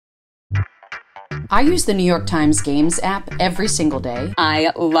I use the New York Times Games app every single day.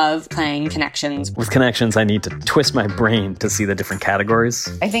 I love playing Connections. With Connections, I need to twist my brain to see the different categories.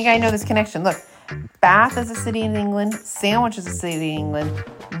 I think I know this connection. Look, Bath is a city in England, Sandwich is a city in England,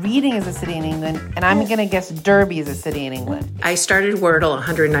 Reading is a city in England, and I'm going to guess Derby is a city in England. I started Wordle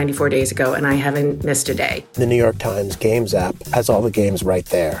 194 days ago, and I haven't missed a day. The New York Times Games app has all the games right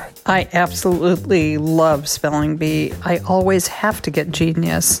there. I absolutely love Spelling Bee. I always have to get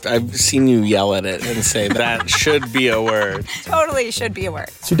Genius. I've seen you yell at it and say, that should be a word. Totally should be a word.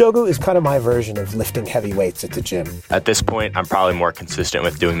 Sudoku is kind of my version of lifting heavy weights at the gym. At this point, I'm probably more consistent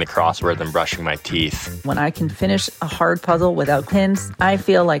with doing the crossword than brushing my teeth. When I can finish a hard puzzle without hints, I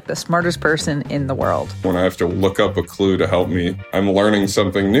feel like the smartest person in the world. When I have to look up a clue to help me, I'm learning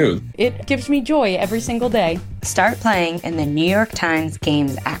something new. It gives me joy every single day. Start playing in the New York Times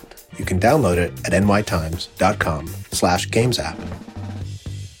Games app. You can download it at nytimes.com/gamesapp.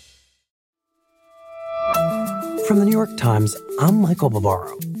 From the New York Times, I'm Michael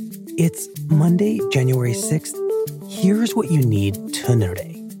Barbaro. It's Monday, January 6th. Here's what you need to know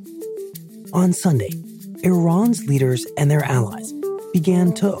today. On Sunday, Iran's leaders and their allies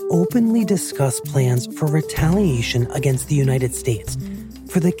began to openly discuss plans for retaliation against the United States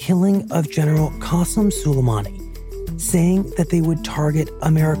for the killing of General Qasem Soleimani, saying that they would target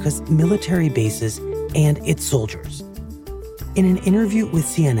America's military bases and its soldiers. In an interview with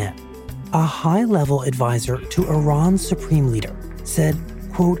CNN, a high-level advisor to Iran's supreme leader said,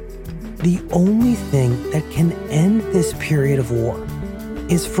 quote, "The only thing that can end this period of war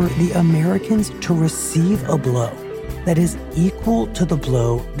is for the Americans to receive a blow that is equal to the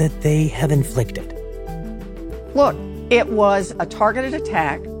blow that they have inflicted." Look, it was a targeted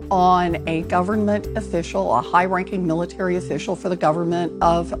attack on a government official, a high-ranking military official for the government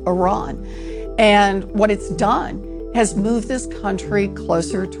of Iran. And what it's done has moved this country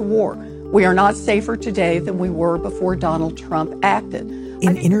closer to war. We are not safer today than we were before Donald Trump acted.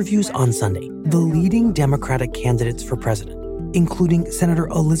 In interviews on Sunday, the leading Democratic candidates for president, including Senator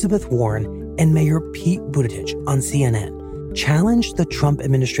Elizabeth Warren and Mayor Pete Buttigieg on CNN, challenged the Trump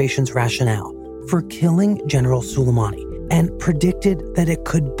administration's rationale for killing General Soleimani and predicted that it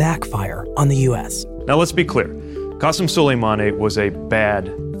could backfire on the U.S. Now, let's be clear. Qasem Soleimani was a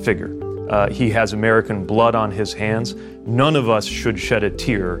bad figure. He has American blood on his hands. None of us should shed a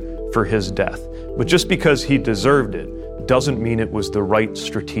tear for his death. But just because he deserved it doesn't mean it was the right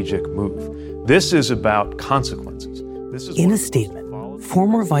strategic move. This is about consequences. In a statement,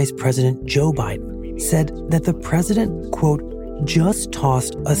 former Vice President Joe Biden said that the president, quote, just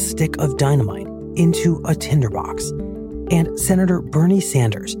tossed a stick of dynamite into a tinderbox. And Senator Bernie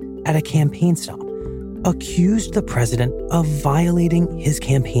Sanders, at a campaign stop, accused the president of violating his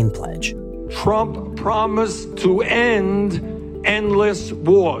campaign pledge. Trump promised to end endless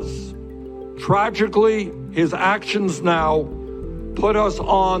wars. Tragically, his actions now put us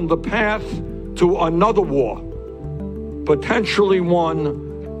on the path to another war, potentially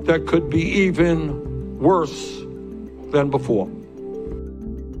one that could be even worse than before.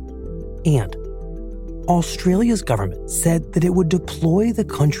 And Australia's government said that it would deploy the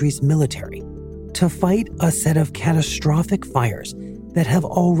country's military to fight a set of catastrophic fires that have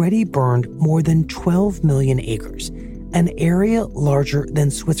already burned more than 12 million acres, an area larger than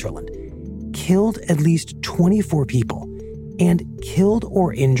Switzerland, killed at least 24 people, and killed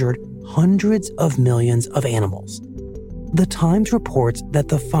or injured hundreds of millions of animals. The Times reports that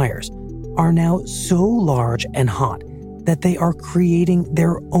the fires are now so large and hot that they are creating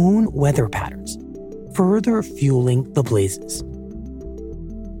their own weather patterns, further fueling the blazes.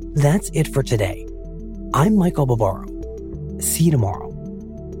 That's it for today. I'm Michael Barbaro. See you tomorrow.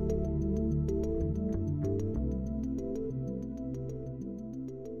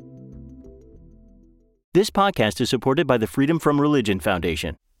 This podcast is supported by the Freedom From Religion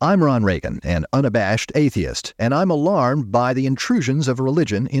Foundation. I'm Ron Reagan, an unabashed atheist, and I'm alarmed by the intrusions of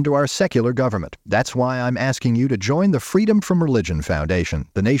religion into our secular government. That's why I'm asking you to join the Freedom From Religion Foundation,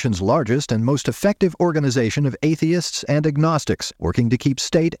 the nation's largest and most effective organization of atheists and agnostics, working to keep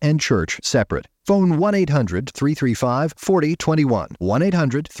state and church separate. Phone 1-800-335-4021,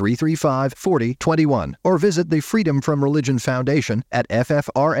 1-800-335-4021, or visit the Freedom From Religion Foundation at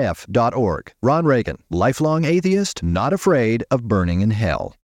ffrf.org. Ron Reagan, lifelong atheist, not afraid of burning in hell.